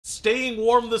staying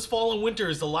warm this fall and winter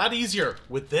is a lot easier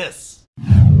with this.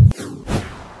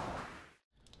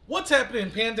 What's happening,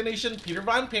 Panda Nation? Peter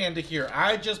Von Panda here.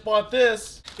 I just bought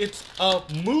this. It's a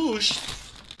Moosth.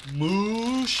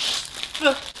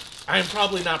 I'm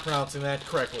probably not pronouncing that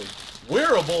correctly.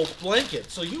 Wearable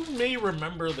blanket. So you may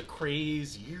remember the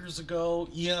craze years ago,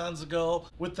 eons ago,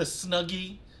 with the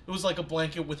Snuggie. It was like a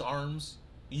blanket with arms.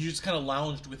 You just kind of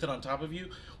lounged with it on top of you.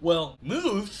 Well,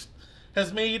 Moosth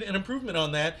has made an improvement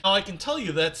on that. Now I can tell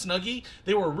you that Snuggie,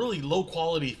 they were really low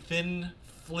quality, thin,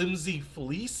 flimsy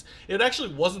fleece. It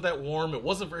actually wasn't that warm, it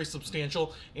wasn't very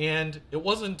substantial, and it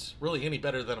wasn't really any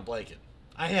better than a blanket.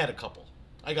 I had a couple.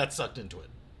 I got sucked into it.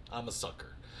 I'm a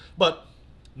sucker. But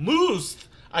Moosth,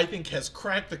 I think, has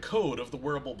cracked the code of the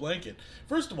wearable blanket.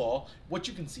 First of all, what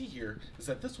you can see here is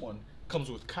that this one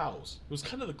comes with cows. It was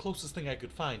kind of the closest thing I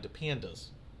could find to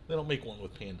pandas. They don't make one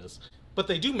with pandas, but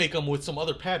they do make them with some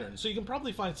other patterns, so you can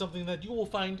probably find something that you will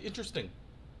find interesting.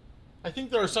 I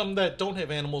think there are some that don't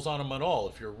have animals on them at all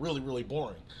if you're really, really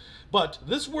boring. But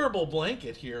this wearable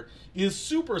blanket here is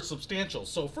super substantial.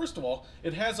 So first of all,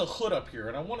 it has a hood up here,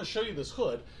 and I want to show you this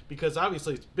hood because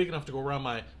obviously it's big enough to go around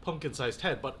my pumpkin-sized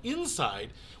head. But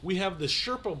inside, we have this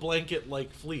Sherpa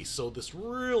blanket-like fleece. So this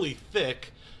really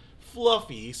thick,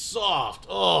 fluffy, soft,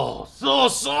 oh, so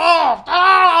soft,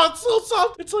 it's so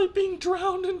soft, it's like being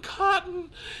drowned in cotton,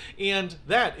 and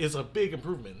that is a big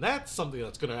improvement. That's something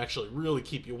that's going to actually really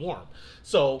keep you warm.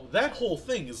 So that whole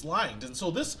thing is lined, and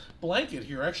so this blanket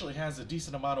here actually has a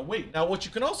decent amount of weight. Now what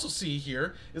you can also see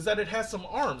here is that it has some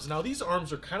arms. Now these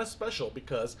arms are kind of special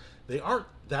because they aren't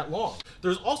that long.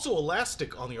 There's also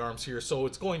elastic on the arms here, so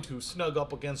it's going to snug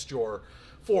up against your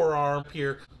forearm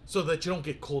here so that you don't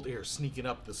get cold air sneaking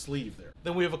up the sleeve there.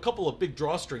 Then we have a couple of big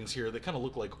drawstrings here. They kind of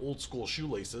look like old school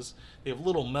shoelaces. They have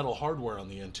little metal hardware on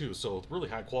the end too, so it's really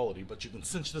high quality, but you can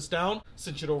cinch this down,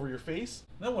 cinch it over your face.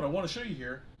 Then what I want to show you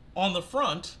here, on the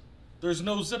front, there's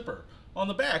no zipper. On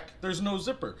the back, there's no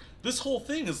zipper. This whole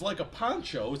thing is like a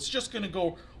poncho. It's just going to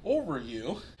go over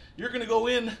you. You're going to go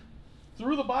in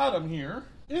through the bottom here.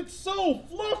 It's so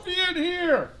fluffy in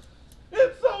here.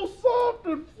 It's so soft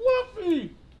and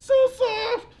fluffy. So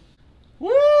soft.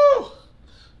 Woo!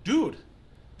 Dude,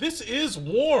 this is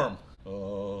warm.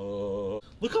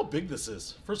 Look how big this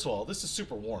is. First of all, this is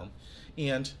super warm.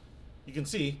 And you can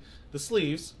see the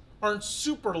sleeves aren't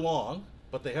super long,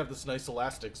 but they have this nice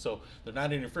elastic, so they're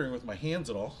not interfering with my hands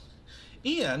at all.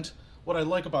 And what I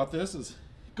like about this is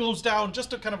goes down just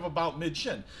to kind of about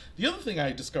mid-shin. The other thing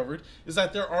I discovered is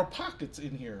that there are pockets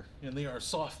in here, and they are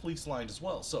soft fleece lined as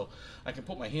well, so I can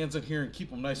put my hands in here and keep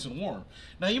them nice and warm.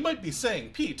 Now you might be saying,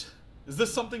 Pete, is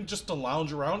this something just to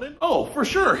lounge around in? Oh, for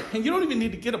sure, and you don't even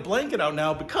need to get a blanket out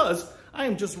now because I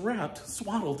am just wrapped,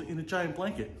 swaddled in a giant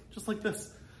blanket, just like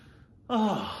this.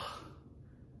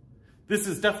 This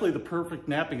is definitely the perfect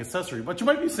napping accessory, but you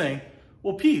might be saying,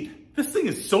 well, Pete, this thing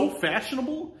is so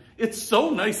fashionable. It's so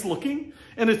nice looking,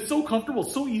 and it's so comfortable,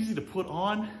 so easy to put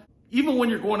on. Even when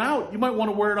you're going out, you might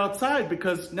want to wear it outside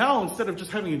because now instead of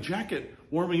just having a jacket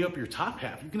warming up your top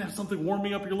half, you can have something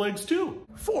warming up your legs too.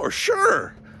 For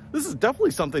sure. This is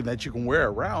definitely something that you can wear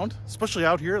around, especially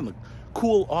out here in the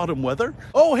cool autumn weather.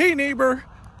 Oh, hey neighbor,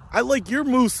 I like your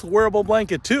Moosth wearable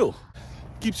blanket too.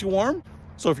 Keeps you warm.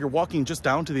 So if you're walking just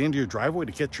down to the end of your driveway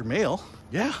to get your mail,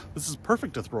 yeah, this is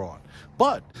perfect to throw on.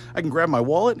 But I can grab my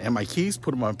wallet and my keys,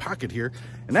 put them in my pocket here,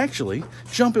 and actually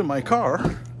jump in my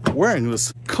car wearing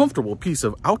this comfortable piece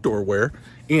of outdoor wear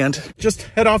and just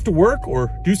head off to work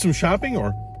or do some shopping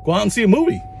or go out and see a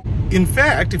movie. In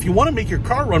fact, if you want to make your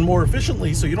car run more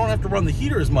efficiently so you don't have to run the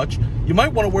heater as much, you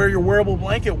might want to wear your wearable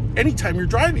blanket anytime you're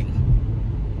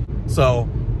driving. So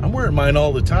I'm wearing mine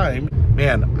all the time.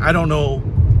 Man, I don't know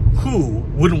who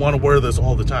wouldn't want to wear this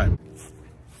all the time.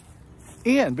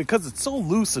 And because it's so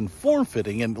loose and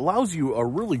form-fitting and allows you a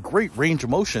really great range of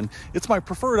motion, it's my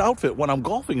preferred outfit when I'm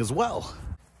golfing as well.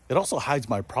 It also hides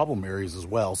my problem areas as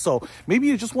well. So maybe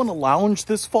you just want to lounge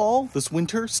this fall, this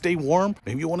winter, stay warm.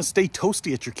 Maybe you want to stay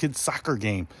toasty at your kid's soccer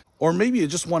game. Or maybe you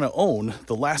just want to own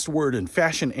the last word in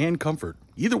fashion and comfort.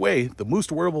 Either way, the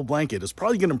Moosth wearable blanket is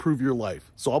probably going to improve your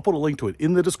life. So I'll put a link to it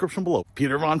in the description below.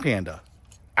 Peter Von Panda,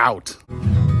 out.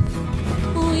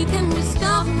 We can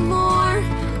discover more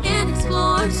and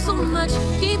explore so much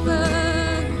deeper.